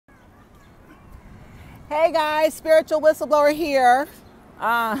Hey guys, spiritual whistleblower here.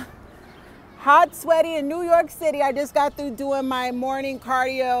 Hot, sweaty in New York City. I just got through doing my morning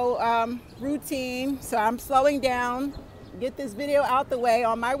cardio routine, so I'm slowing down, get this video out the way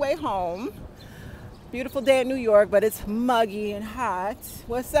on my way home. Beautiful day in New York, but it's muggy and hot.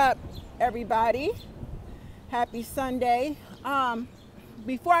 What's up, everybody? Happy Sunday.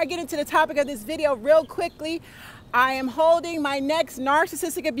 Before I get into the topic of this video, real quickly, I am holding my next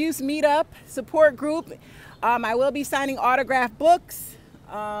narcissistic abuse meetup support group. I will be signing autographed books,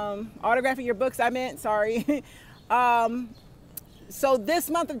 autographing your books, I meant, sorry. So this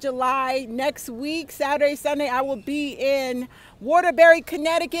month of July, next week, Saturday, Sunday, I will be in Waterbury,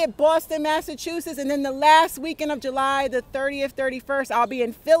 Connecticut, Boston, Massachusetts, and then the last weekend of July, the 30th, 31st, I'll be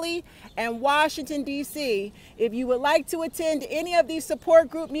in Philly and Washington, D.C. If you would like to attend any of these support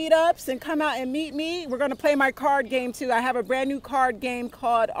group meetups and come out and meet me, we're going to play my card game too. I have a brand new card game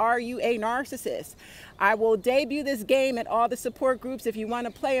called Are You a Narcissist? I will debut this game at all the support groups. If you want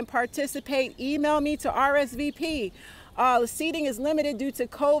to play and participate, email me to RSVP. Seating is limited due to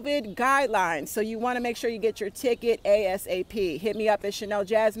COVID guidelines, so you want to make sure you get your ticket ASAP. Hit me up at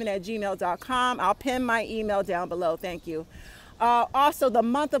ChanelJasmine@gmail.com. I'll pin my email down below. Thank you. Also, the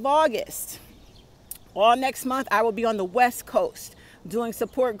month of August, all next month, I will be on the West Coast doing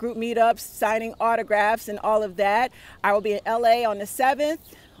support group meetups, signing autographs, and all of that. I will be in LA on the 7th,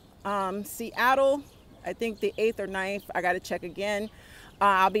 Seattle, I think the 8th or 9th. I got to check again.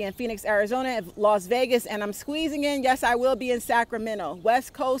 I'll be in Phoenix, Arizona, Las Vegas, and I'm squeezing in. Yes, I will be in Sacramento.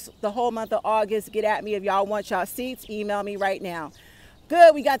 West Coast, the whole month of August. Get at me if y'all want y'all seats. Email me right now.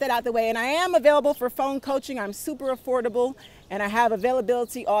 Good, we got that out the way. And I am available for phone coaching. I'm super affordable, and I have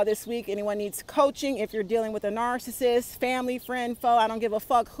availability all this week. Anyone needs coaching, if you're dealing with a narcissist, family, friend, foe, I don't give a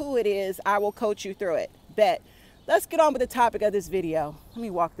fuck who it is, I will coach you through it. Bet. Let's get on with the topic of this video. Let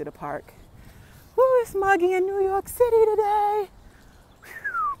me walk through the park. Woo, it's muggy in New York City today.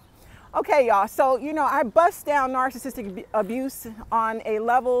 Okay, y'all, so, you know, I bust down narcissistic abuse on a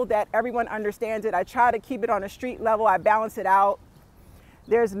level that everyone understands it. I try to keep it on a street level. I balance it out.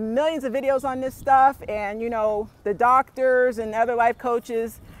 There's millions of videos on this stuff, and, you know, the doctors and other life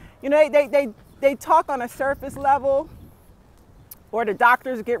coaches, you know, they talk on a surface level, or the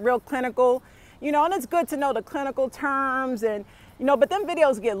doctors get real clinical, you know, and it's good to know the clinical terms, and, you know, but them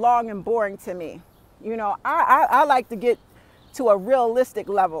videos get long and boring to me. You know, I like to get to a realistic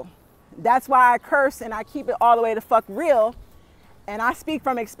level. That's why I curse and I keep it all the way to fuck real. And I speak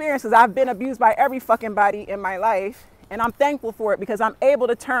from experience because I've been abused by every fucking body in my life. And I'm thankful for it because I'm able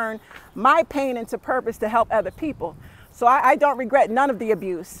to turn my pain into purpose to help other people. So I don't regret none of the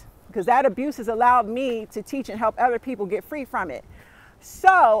abuse, because that abuse has allowed me to teach and help other people get free from it.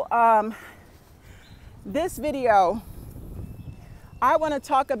 So this video, I want to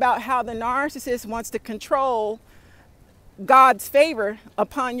talk about how the narcissist wants to control God's favor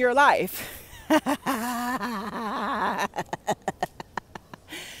upon your life.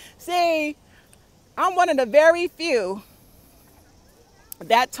 See, I'm one of the very few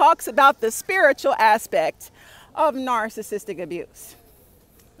that talks about the spiritual aspect of narcissistic abuse.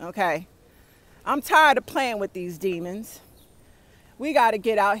 Okay, I'm tired of playing with these demons. We got to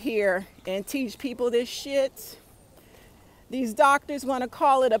get out here and teach people this shit. These doctors want to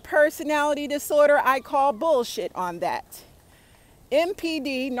call it a personality disorder. I call bullshit on that.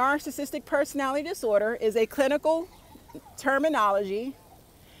 NPD, narcissistic personality disorder, is a clinical terminology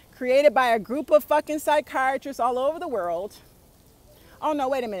created by a group of fucking psychiatrists all over the world. Oh no,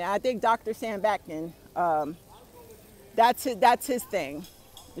 wait a minute. I think Dr. Sam Batkin, that's his thing.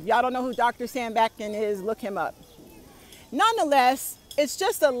 If y'all don't know who Dr. Sam Batkin is, look him up. Nonetheless, it's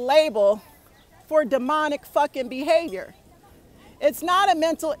just a label for demonic fucking behavior. It's not a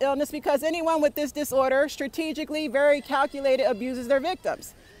mental illness, because anyone with this disorder strategically, very calculated, abuses their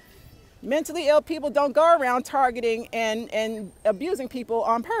victims. Mentally ill people don't go around targeting and abusing people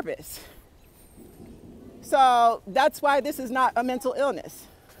on purpose. So that's why this is not a mental illness.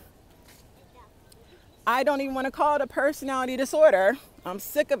 I don't even want to call it a personality disorder. I'm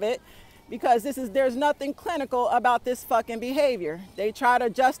sick of it, because there's nothing clinical about this fucking behavior. They try to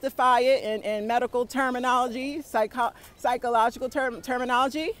justify it in medical terminology, psychological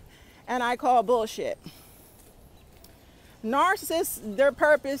terminology, and I call bullshit. Narcissists, their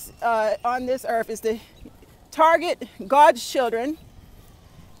purpose on this earth is to target God's children,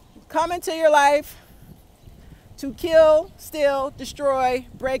 come into your life to kill, steal, destroy,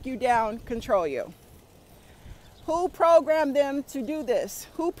 break you down, control you. Who programmed them to do this?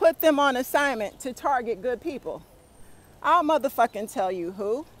 Who put them on assignment to target good people? I'll motherfucking tell you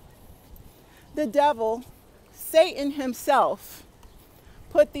who. The devil, Satan himself,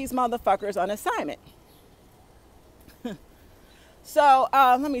 put these motherfuckers on assignment. So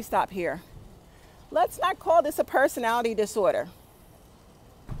let me stop here. Let's not call this a personality disorder.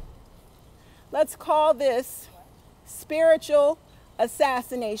 Let's call this spiritual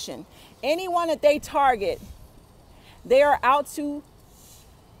assassination. Anyone that they target, they are out to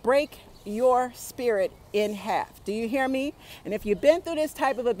break your spirit in half. Do you hear me? And if you've been through this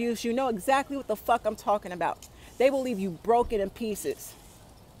type of abuse, you know exactly what the fuck I'm talking about. They will leave you broken in pieces.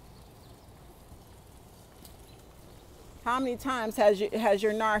 How many times has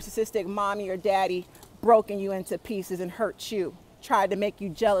your narcissistic mommy or daddy broken you into pieces and hurt you? Tried to make you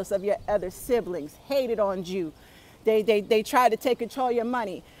jealous of your other siblings, hated on you. They tried to take control of your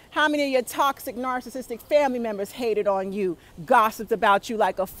money. How many of your toxic narcissistic family members hated on you, gossiped about you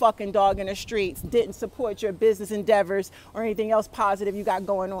like a fucking dog in the streets, didn't support your business endeavors or anything else positive you got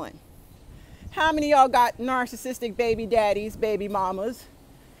going on? How many of y'all got narcissistic baby daddies, baby mamas,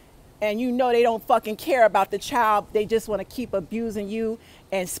 and you know they don't fucking care about the child. They just want to keep abusing you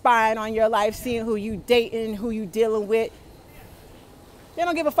and spying on your life, seeing who you dating, who you dealing with. They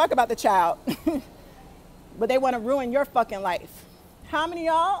don't give a fuck about the child, but they want to ruin your fucking life. How many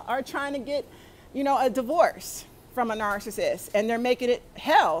of y'all are trying to get, a divorce from a narcissist and they're making it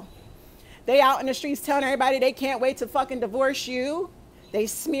hell? They out in the streets telling everybody they can't wait to fucking divorce you. They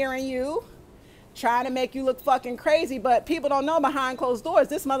smearing you, trying to make you look fucking crazy, but people don't know behind closed doors,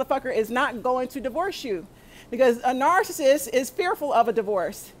 this motherfucker is not going to divorce you because a narcissist is fearful of a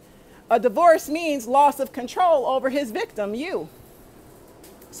divorce. A divorce means loss of control over his victim, you.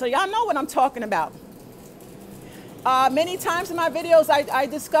 So y'all know what I'm talking about. Many times in my videos, I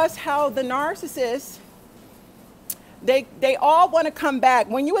discuss how the narcissists, they all want to come back.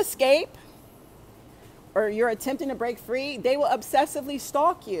 When you escape or you're attempting to break free, they will obsessively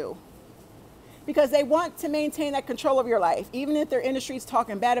stalk you because they want to maintain that control of your life. Even if they're in the streets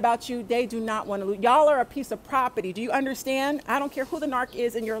talking bad about you, they do not want to lose. Y'all are a piece of property. Do you understand? I don't care who the narc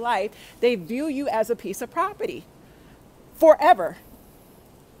is in your life. They view you as a piece of property forever.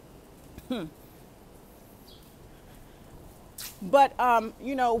 But,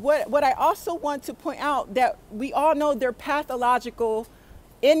 what I also want to point out that we all know they're pathological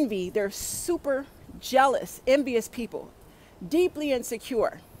envy. They're super jealous, envious people, deeply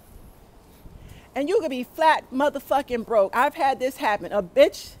insecure. And you could be flat motherfucking broke. I've had this happen. A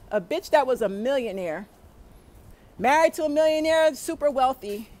bitch that was a millionaire, married to a millionaire, super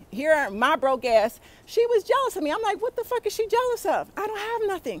wealthy. Here, my broke ass, she was jealous of me. I'm like, what the fuck is she jealous of? I don't have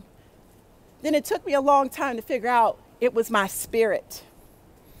nothing. Then it took me a long time to figure out it was my spirit.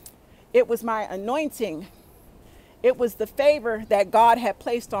 It was my anointing. It was the favor that God had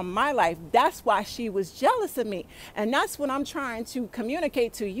placed on my life. That's why she was jealous of me. And that's what I'm trying to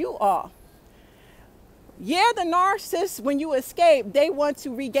communicate to you all. Yeah, the narcissists, when you escape, they want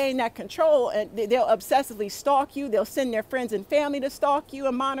to regain that control and they'll obsessively stalk you. They'll send their friends and family to stalk you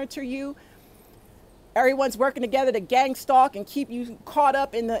and monitor you. Everyone's working together to gang stalk and keep you caught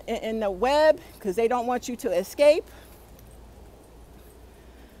up in the web because they don't want you to escape.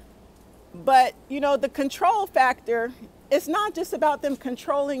 But, the control factor, it's not just about them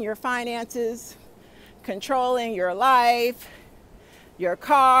controlling your finances, controlling your life, your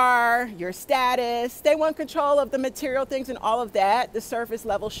car, your status. They want control of the material things and all of that, the surface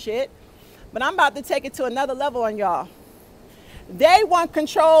level shit. But I'm about to take it to another level on y'all. They want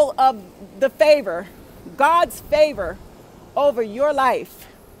control of the favor, God's favor over your life.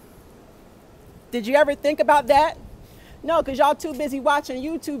 Did you ever think about that? No, because y'all too busy watching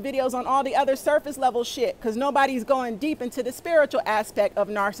YouTube videos on all the other surface level shit because nobody's going deep into the spiritual aspect of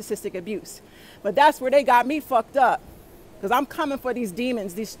narcissistic abuse. But that's where they got me fucked up because I'm coming for these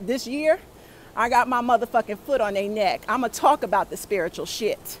demons. This year, I got my motherfucking foot on their neck. I'm going to talk about the spiritual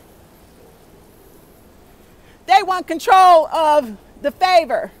shit. They want control of the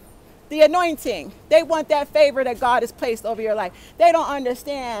favor, the anointing. They want that favor that God has placed over your life. They don't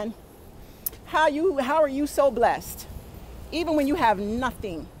understand how are you so blessed? Even when you have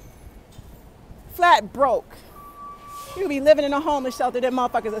nothing, flat broke, you be living in a homeless shelter, them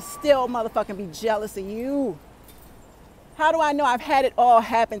motherfuckers are still motherfucking be jealous of you. How do I know? I've had it all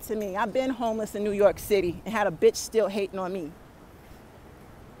happen to me. I've been homeless in New York City and had a bitch still hating on me.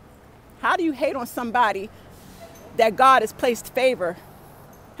 How do you hate on somebody that God has placed favor?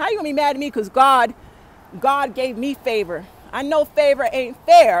 How you gonna be mad at me because God gave me favor? I know favor ain't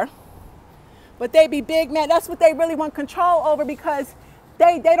fair, but they be big, man. That's what they really want control over because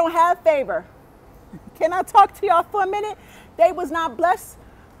they don't have favor. Can I talk to y'all for a minute? They was not blessed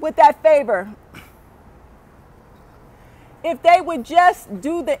with that favor. If they would just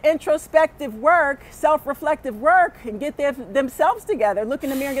do the introspective work, self-reflective work, and get themselves together, look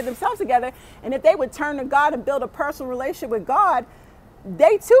in the mirror and get themselves together, and if they would turn to God and build a personal relationship with God,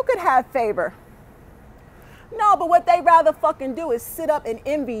 they too could have favor. No, but what they rather fucking do is sit up and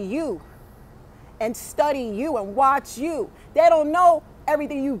envy you and study you and watch you. They don't know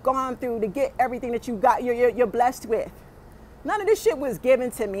everything you've gone through to get everything that you got, you're blessed with. None of this shit was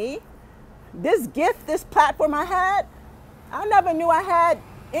given to me. This gift, this platform I had, I never knew I had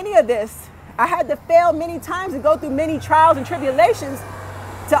any of this. I had to fail many times and go through many trials and tribulations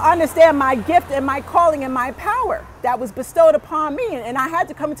to understand my gift and my calling and my power that was bestowed upon me. And I had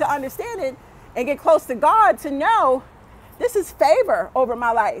to come to understand it and get close to God to know this is favor over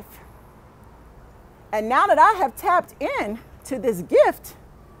my life. And now that I have tapped in to this gift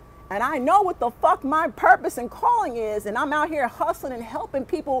and I know what the fuck my purpose and calling is, and I'm out here hustling and helping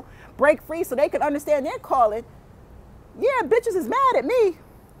people break free so they can understand their calling, yeah, bitches is mad at me.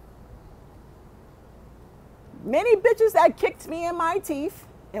 Many bitches that kicked me in my teeth.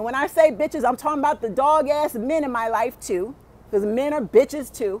 And when I say bitches, I'm talking about the dog ass men in my life too. Because men are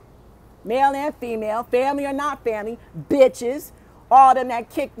bitches too. Male and female, family or not family, bitches. All of them that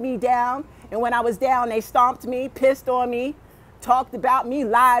kicked me down. And when I was down, they stomped me, pissed on me, talked about me,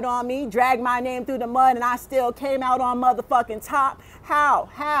 lied on me, dragged my name through the mud, and I still came out on motherfucking top.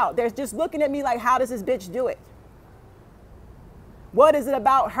 How? They're just looking at me like, how does this bitch do it? What is it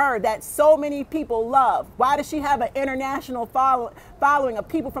about her that so many people love? Why does she have an international following of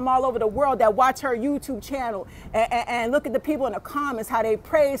people from all over the world that watch her YouTube channel and look at the people in the comments, how they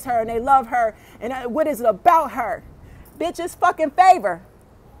praise her and they love her, and what is it about her? Bitch, it's fucking favor.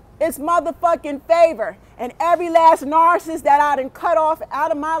 It's motherfucking favor. And every last narcissist that I done cut off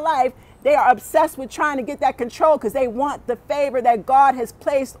out of my life, they are obsessed with trying to get that control because they want the favor that God has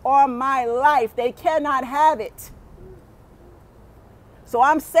placed on my life. They cannot have it. So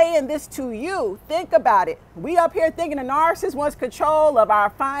I'm saying this to you. Think about it. We up here thinking a narcissist wants control of our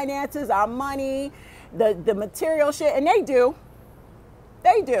finances, our money, the material shit. And they do.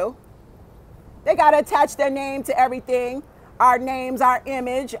 They do. They got to attach their name to everything. Our names, our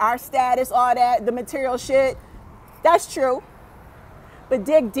image, our status, all that, the material shit. That's true. But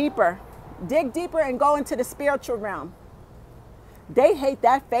dig deeper. Dig deeper and go into the spiritual realm. They hate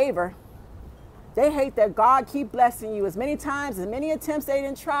that favor. They hate that God keep blessing you. As many times, as many attempts they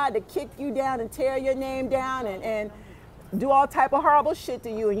didn't try to kick you down and tear your name down and do all type of horrible shit to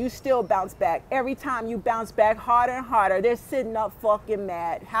you, and you still bounce back. Every time you bounce back harder and harder, they're sitting up fucking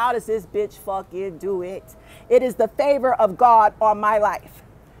mad. How does this bitch fucking do it? It is the favor of God on my life.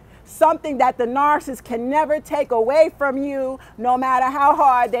 Something that the narcissist can never take away from you, no matter how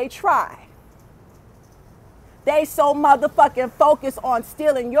hard they try. They so motherfucking focused on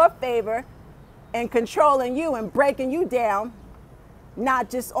stealing your favor and controlling you and breaking you down, not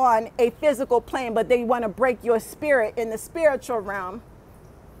just on a physical plane, but they want to break your spirit in the spiritual realm.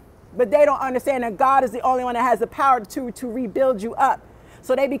 But they don't understand that God is the only one that has the power to rebuild you up.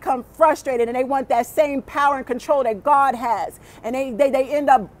 So they become frustrated and they want that same power and control that God has. And they end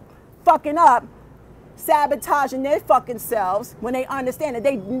up fucking up, sabotaging their fucking selves when they understand that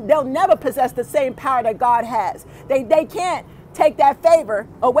they'll never possess the same power that God has. They can't take that favor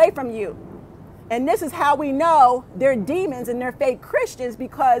away from you. And this is how we know they're demons and they're fake Christians,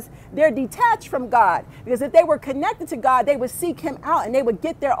 because they're detached from God. Because if they were connected to God, they would seek him out and they would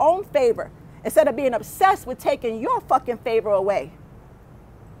get their own favor instead of being obsessed with taking your fucking favor away.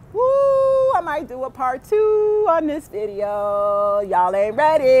 Woo, I might do a part 2 on this video. Y'all ain't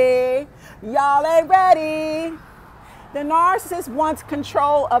ready. Y'all ain't ready. The narcissist wants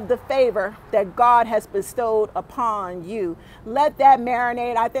control of the favor that God has bestowed upon you. Let that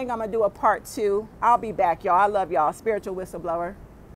marinate. I think I'm going to do a part 2. I'll be back, y'all. I love y'all. Spiritual whistleblower.